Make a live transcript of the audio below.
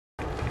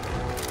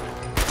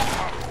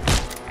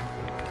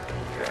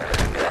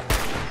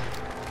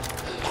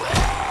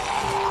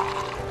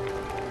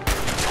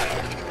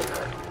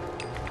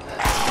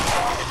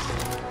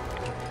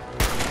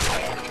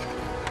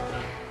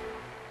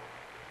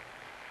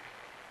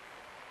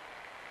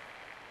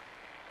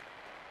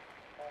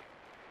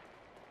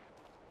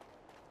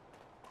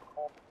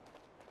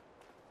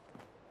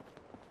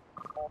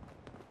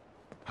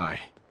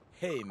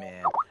Hey,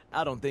 man,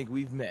 I don't think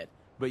we've met,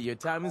 but your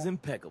time is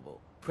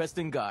impeccable.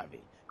 Preston Garvey,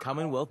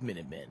 Commonwealth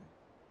Minutemen.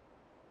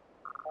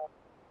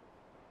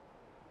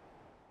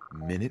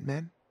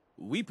 Minutemen?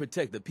 We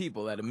protect the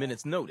people at a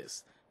minute's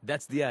notice.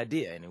 That's the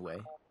idea, anyway.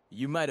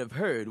 You might have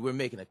heard we're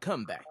making a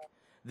comeback.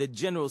 The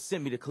General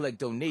sent me to collect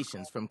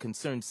donations from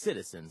concerned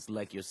citizens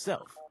like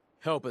yourself.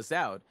 Help us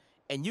out,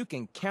 and you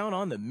can count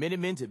on the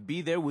Minutemen to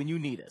be there when you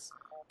need us.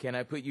 Can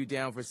I put you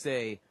down for,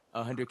 say,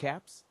 100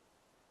 caps?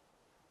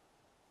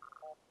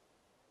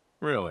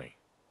 Really?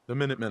 The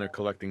Minutemen are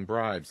collecting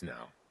bribes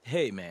now.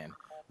 Hey, man,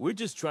 we're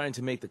just trying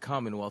to make the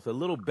Commonwealth a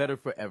little better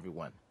for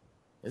everyone.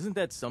 Isn't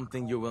that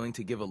something you're willing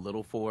to give a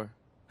little for?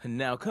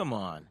 Now, come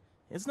on.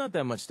 It's not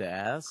that much to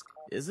ask,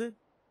 is it?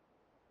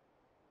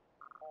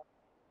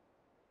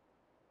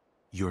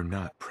 You're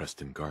not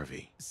Preston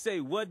Garvey. Say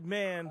what,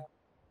 man?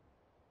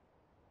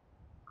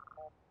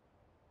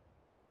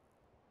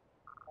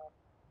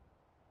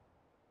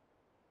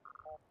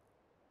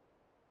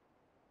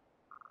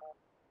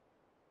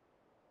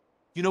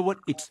 You know what?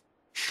 It's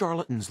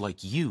charlatans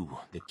like you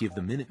that give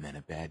the Minutemen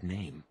a bad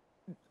name.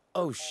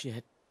 Oh,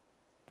 shit.